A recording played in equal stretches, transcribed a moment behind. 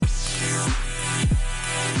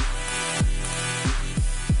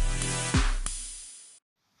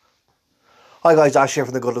Hi guys, Ash here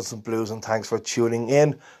from the Goodlands and Blues, and thanks for tuning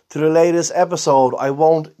in to the latest episode. I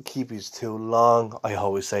won't keep you too long. I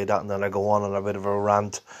always say that and then I go on a bit of a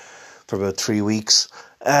rant for about 3 weeks.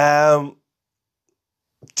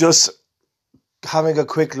 Just having a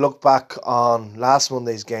quick look back on last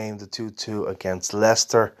Monday's game, the 2-2 against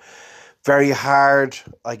Leicester. Very hard,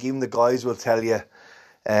 like even the guys will tell you,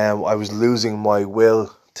 I was losing my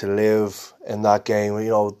will to live in that game. You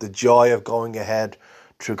know, the joy of going ahead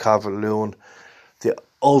through Calvert-Lewin, the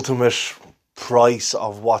ultimate price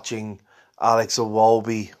of watching Alex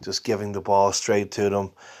Iwobi just giving the ball straight to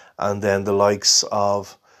them, and then the likes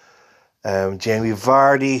of Jamie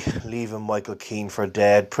Vardy leaving Michael Keane for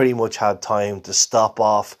dead. Pretty much had time to stop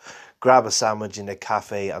off, grab a sandwich in a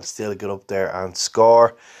cafe and still get up there and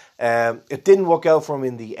score. It didn't work out for him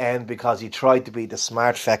in the end because he tried to be the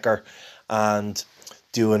smart fecker and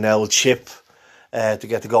do an old chip to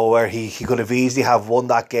get the goal where he could have easily have won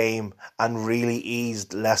that game and really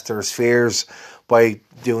eased Leicester's fears by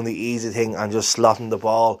doing the easy thing and just slotting the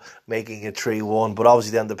ball, making it 3-1. But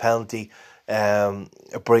obviously then the penalty, a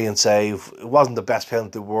brilliant save. It wasn't the best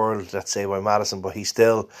penalty in the world, let's say, by Maddison, but he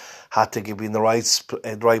still had to be in the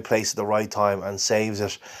right place at the right time and saves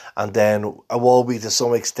it. And then Iwobi, to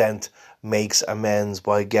some extent, makes amends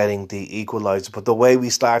by getting the equaliser. But the way we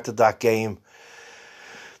started that game,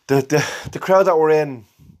 the crowd that were in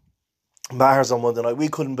Maher's on Monday night, we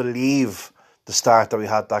couldn't believe the start that we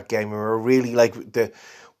had that game. We were really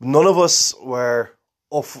none of us were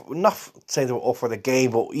up, not saying they were up for the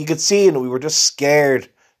game, but you could see we were just scared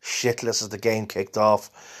shitless as the game kicked off.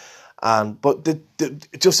 But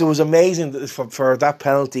it was amazing for that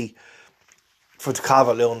penalty for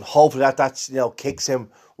Calvert-Lewin. Hopefully that kicks him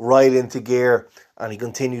right into gear, and he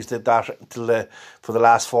continues to that for the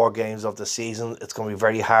last 4 games of the season. It's going to be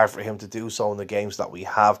very hard for him to do so in the games that we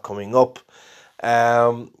have coming up.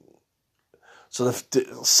 So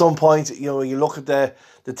some point, you look at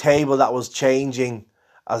the table that was changing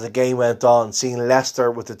as the game went on, seeing Leicester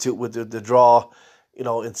with the draw, in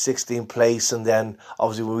 16th place, and then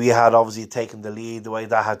obviously we had taken the lead, the way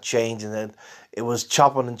that had changed, and then it was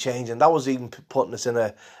chopping and changing. That was even putting us in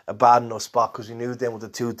a bad enough spot, because we knew then with the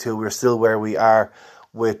 2-2 we were still where we are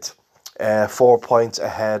with 4 points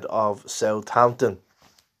ahead of Southampton.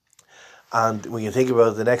 And when you think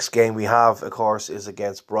about it, the next game we have, of course, is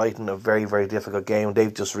against Brighton, a very, very difficult game.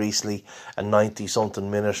 They've just recently a 90-something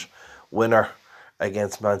minute winner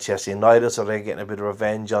against Manchester United, so they're getting a bit of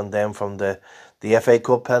revenge on them from the FA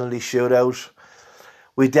Cup penalty shootout.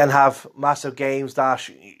 We then have massive games that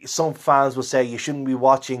some fans will say you shouldn't be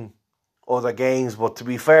watching other games, but to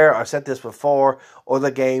be fair, I've said this before,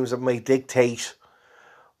 other games that may dictate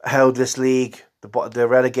how this league, the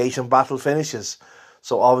relegation battle finishes.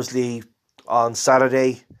 So obviously on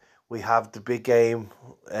Saturday we have the big game,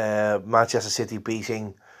 Manchester City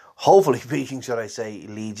hopefully beating, should I say,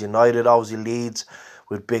 Leeds United. Obviously Leeds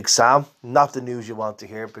with Big Sam. Not the news you want to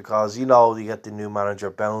hear, because you get the new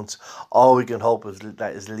manager bounce. All we can hope is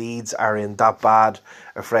that his Leeds are in that bad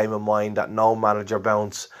a frame of mind that no manager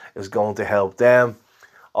bounce is going to help them.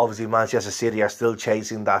 Obviously Manchester City are still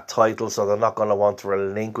chasing that title, so they're not going to want to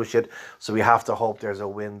relinquish it. So we have to hope there's a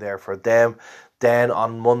win there for them. Then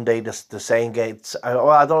on Monday, the same gates. I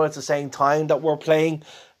don't know if it's the same time that we're playing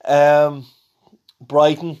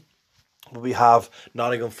Brighton. But we have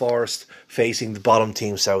Nottingham Forest facing the bottom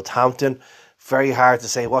team, Southampton. Very hard to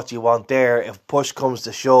say what you want there. If push comes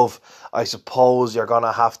to shove, I suppose you're going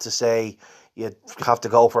to have to say you have to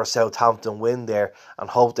go for a Southampton win there and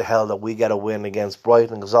hope to hell that we get a win against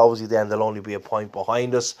Brighton, because obviously then they'll only be a point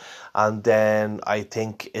behind us. And then I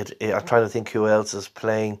think I'm trying to think who else is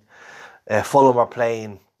playing. Fulham are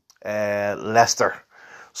playing Leicester.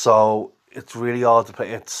 So it's really all to play.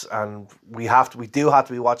 We do have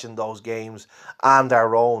to be watching those games and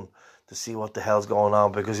our own to see what the hell's going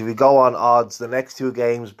on. Because if we go on odds, the next 2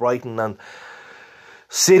 games, Brighton and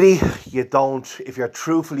City, if you're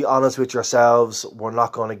truthfully honest with yourselves, we're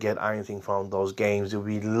not going to get anything from those games. You'll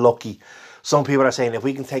be lucky. Some people are saying if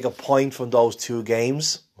we can take a point from those 2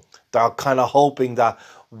 games, they're kind of hoping that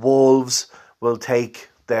Wolves will take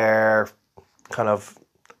their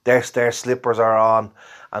slippers are on.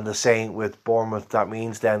 And the same with Bournemouth. That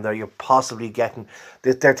means then that you're possibly getting...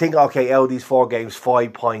 They're thinking, okay, out of these 4 games,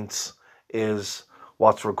 5 points is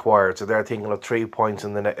what's required. So they're thinking of 3 points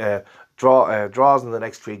in the draws in the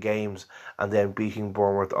next 3 games, and then beating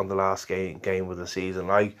Bournemouth on the last game of the season.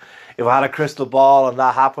 If I had a crystal ball and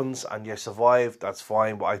that happens and you survive, that's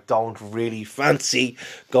fine. But I don't really fancy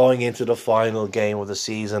going into the final game of the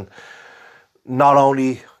season, not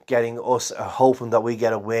only getting us, hoping that we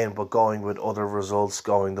get a win, but going with other results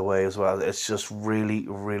going the way as well. It's just really,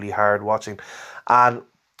 really hard watching. And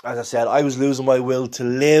as I said, I was losing my will to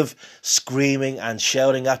live, screaming and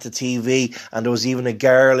shouting at the TV. And there was even a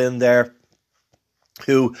girl in there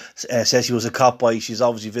who says she was a cop boy. She's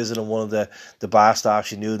obviously visiting one of the bar staff.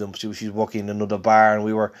 She knew them. She's working in another bar, and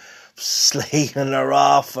we were slating her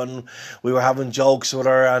off, and we were having jokes with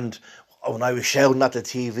her. And when I was shouting at the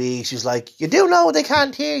TV, she's like, "You do know they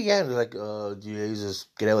can't hear you." And we're like, "Oh Jesus,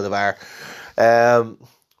 get out of the bar."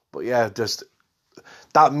 But yeah, just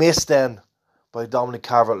that miss then by Dominic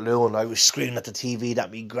Calvert-Lewin. I was screaming at the TV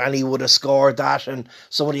that me granny would have scored that, and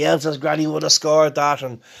somebody else's granny would have scored that,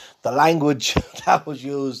 and the language that was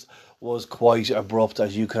used was quite abrupt,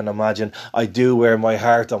 as you can imagine. I do wear my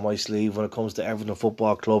heart on my sleeve when it comes to Everton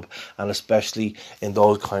Football Club, and especially in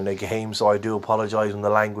those kind of games, so I do apologise when the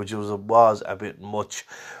language was a bit much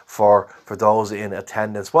for those in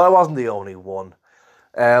attendance, but I wasn't the only one.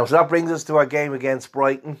 So that brings us to our game against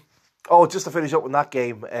Brighton. Oh, just to finish up with that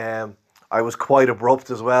game, I was quite abrupt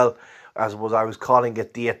as well, I was calling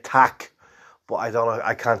it the attack, but I don't know,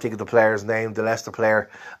 I can't think of the player's name, the Leicester player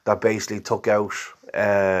that basically took out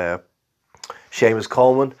Seamus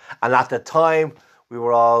Coleman, and at the time we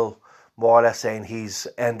were all more or less saying he's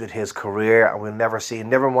ended his career and we'll never see,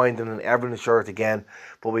 never mind in an Everton shirt again,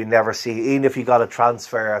 but we never see, even if he got a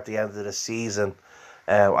transfer at the end of the season,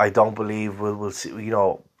 I don't believe we'll see, you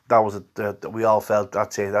know. That was we all felt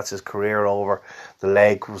that's his career over. The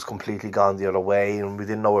leg was completely gone the other way, and we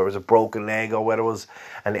didn't know whether it was a broken leg or whether it was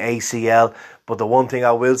an ACL. But the one thing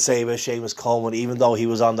I will say about Seamus Coleman, even though he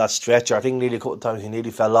was on that stretcher, I think nearly a couple of times he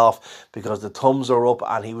nearly fell off because the thumbs were up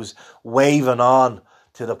and he was waving on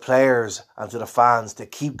to the players and to the fans to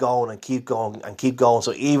keep going and keep going and keep going.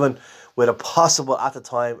 So even with a possible, at the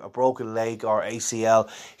time, a broken leg or ACL,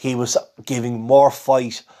 he was giving more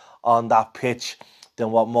fight on that pitch than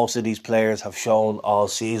what most of these players have shown all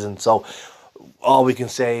season. So all we can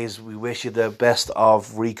say is we wish you the best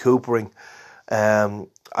of recuperating. And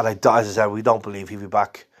as I said, we don't believe he'll be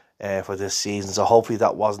back for this season. So hopefully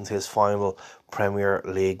that wasn't his final Premier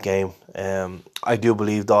League game. I do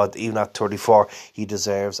believe that even at 34, he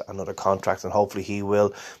deserves another contract, and hopefully he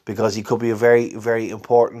will, because he could be a very, very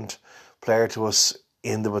important player to us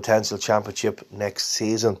in the potential championship next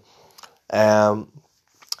season.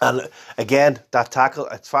 And again, that tackle,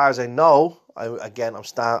 as far as I know, I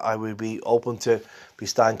will be open to be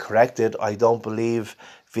stand corrected. I don't believe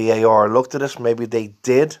VAR looked at it. Maybe they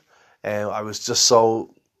did. I was just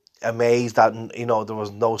so amazed that, you know, there was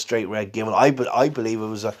no straight red given. I believe it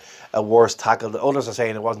was a worse tackle. The others are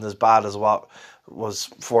saying it wasn't as bad as what was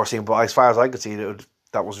foreseen, but as far as I could see, it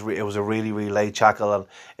was a really, really late tackle. And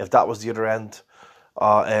if that was the other end,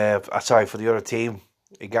 for the other team,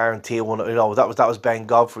 I guarantee one. You know, that was Ben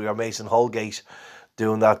Godfrey or Mason Holgate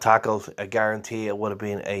doing that tackle. I guarantee it would have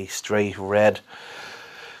been a straight red.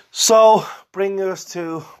 So bringing us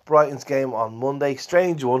to Brighton's game on Monday,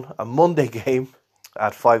 strange one, a Monday game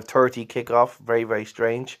at 5:30 kickoff. Very, very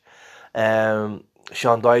strange. Sean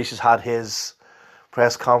Dyche has had his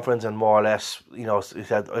press conference and more or less, you know, he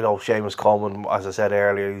said, you know, Seamus Coleman, as I said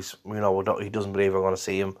earlier, he doesn't believe we're going to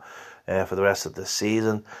see him for the rest of the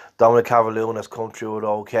season. Dominic Calvert-Lewin has come through it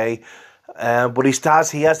okay. But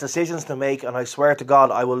he has decisions to make, and I swear to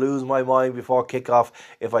God, I will lose my mind before kickoff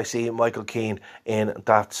if I see Michael Keane in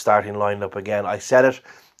that starting lineup again. I said it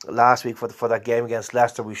last week for that game against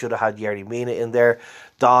Leicester. We should have had Yerry Mina in there.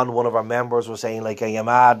 Don, one of our members, was saying, like, are you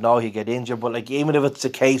mad? No, he get injured. But like, even if it's a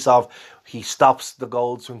case of he stops the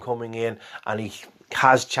goals from coming in and he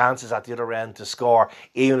has chances at the other end to score,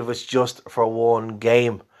 even if it's just for one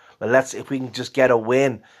game. If we can just get a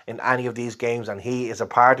win in any of these games and he is a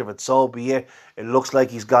part of it, so be it. It looks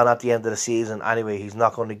like he's gone at the end of the season anyway. He's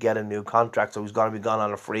not going to get a new contract, so he's going to be gone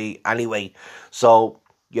on a free anyway. So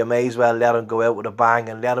you may as well let him go out with a bang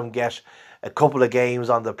and let him get a couple of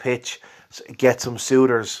games on the pitch, get some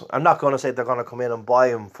suitors. I'm not going to say they're going to come in and buy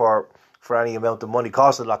him for any amount of money.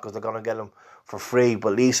 Cost a lot because they're going to get him for free, but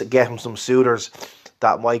at least get him some suitors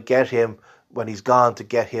that might get him when he's gone, to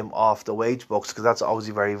get him off the wage books, because that's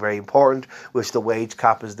obviously very, very important, which the wage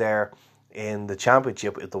cap is there in the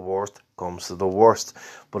championship if the worst comes to the worst.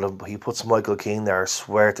 But if he puts Michael Keane there, I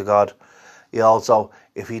swear to God. He also,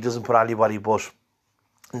 if he doesn't put anybody but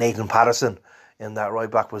Nathan Patterson in that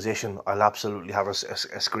right back position, I'll absolutely have a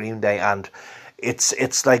scream day. And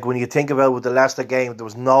it's like, when you think about with the Leicester game, there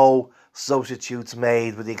was no substitutes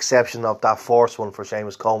made with the exception of that forced one for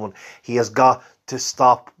Seamus Coleman. He has got to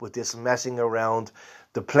stop with this messing around.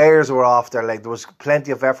 The players were off there. Like, there was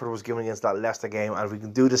plenty of effort was given against that Leicester game, and if we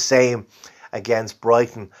can do the same against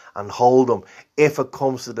Brighton and hold them if it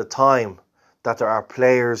comes to the time that there are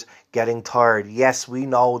players getting tired. Yes, we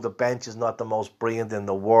know the bench is not the most brilliant in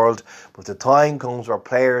the world, but the time comes where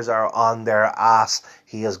players are on their ass.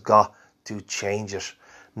 He has got to change it,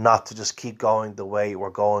 not to just keep going the way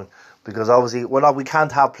we're going, because obviously we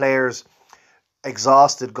can't have players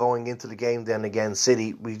exhausted going into the game then against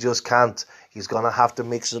City. We just can't. He's going to have to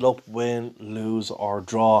mix it up, win, lose or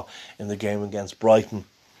draw in the game against Brighton.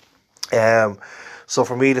 So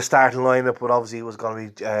for me, the starting lineup, but obviously it was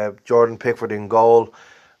going to be Jordan Pickford in goal,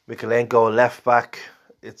 Mikalenko left back.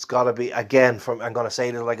 It's got to be, again, I'm going to say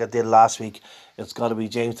this like I did last week, it's got to be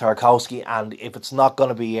James Tarkowski, and if it's not going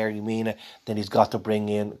to be Yerry Mina, then he's got to bring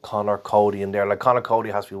in Connor Cody in there. Like, Connor Cody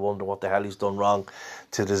has to be wondering what the hell he's done wrong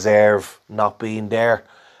to deserve not being there.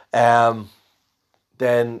 Then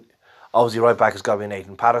obviously right back has got to be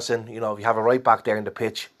Nathan Patterson. You know, if you have a right back there in the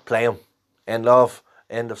pitch, play him. End of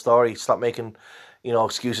story. Stop making,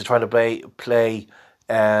 excuses trying to play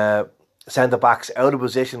centre backs out of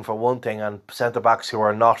position for one thing, and centre backs who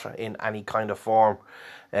are not in any kind of form.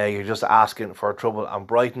 You're just asking for trouble. And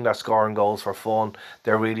Brighton, they're scoring goals for fun.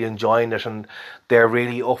 They're really enjoying it, and they're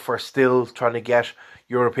really up for still trying to get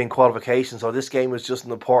European qualification. So this game is just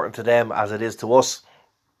as important to them as it is to us.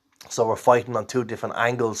 So we're fighting on two different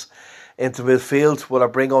angles. Into midfield, will I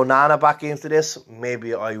bring Onana back into this?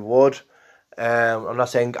 Maybe I would. I'm not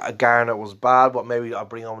saying Garner was bad, but maybe I'll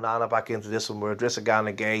bring Onana back into this one with Idrissa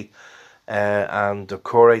Gana Gueye and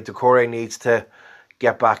Doucouré. Doucouré needs to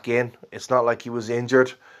get back in. It's not like he was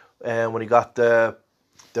injured when he got the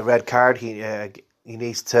red card. He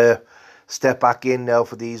needs to step back in now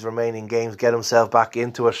for these remaining games, get himself back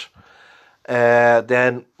into it.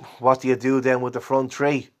 Then what do you do then with the front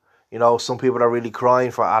three? Some people are really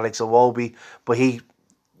crying for Alex Iwobi, but he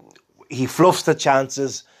fluffs the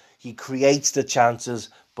chances. He creates the chances,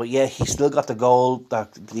 but yeah, he still got the goal, the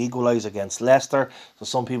equaliser against Leicester. So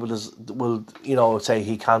some people will, say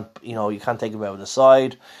he can't, you can't take him out of the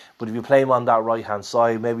side. But if you play him on that right hand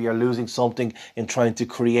side, maybe you're losing something in trying to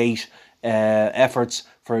create efforts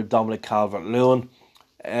for Dominic Calvert-Lewin.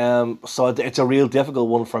 So it's a real difficult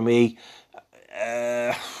one for me.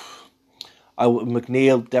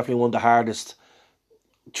 McNeil definitely one of the hardest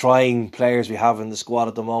trying players we have in the squad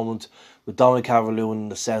at the moment, with Dominic Calvert-Lewin in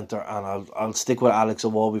the centre, and I'll stick with Alex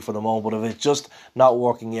Iwobi for the moment. But if it's just not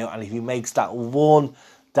working out, and if he makes that one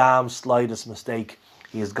damn slightest mistake,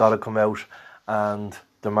 he has got to come out, and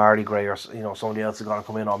Marty Gray or somebody else is going to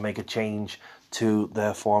come in or make a change to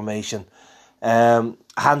the formation.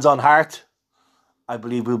 Hands on heart, I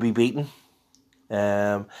believe we'll be beaten,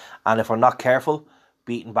 and if we're not careful,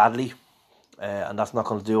 beaten badly, and that's not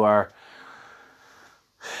going to do our,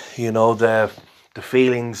 the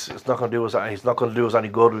feelings. It's not going to do us. It's not going to do us any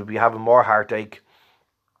good. We'll be having more heartache.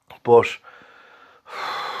 But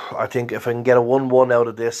I think if I can get a 1-1 out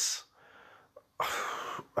of this,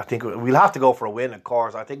 I think we'll have to go for a win. Of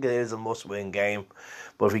course, I think it is a must-win game.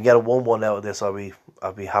 But if we can get a 1-1 out of this, I'll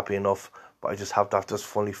be happy enough. But I just have that just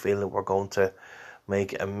funny feeling we're going to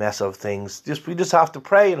make a mess of things. We just have to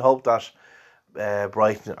pray and hope that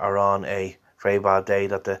Brighton are on a very bad day,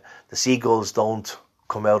 that the seagulls don't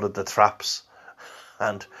come out of the traps,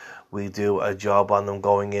 and we do a job on them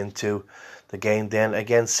going into the game then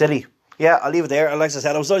against City. Yeah, I'll leave it there. Like I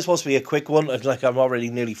said, it was only supposed to be a quick one. I'm already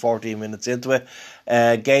nearly 14 minutes into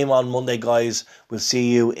it. Game on Monday, guys. We'll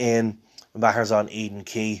see you in Maher's on Eden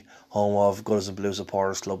Quay, home of Gunners and Blue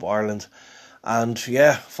Supporters Club Ireland. And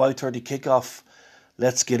yeah, 5:30 kickoff.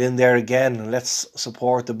 Let's get in there again. Let's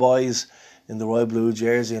support the boys in the royal blue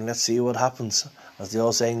jersey, and let's see what happens. As the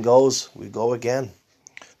old saying goes, we go again.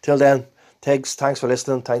 Till then, thanks for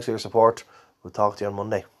listening. Thanks for your support. We'll talk to you on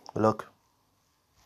Monday. Good luck.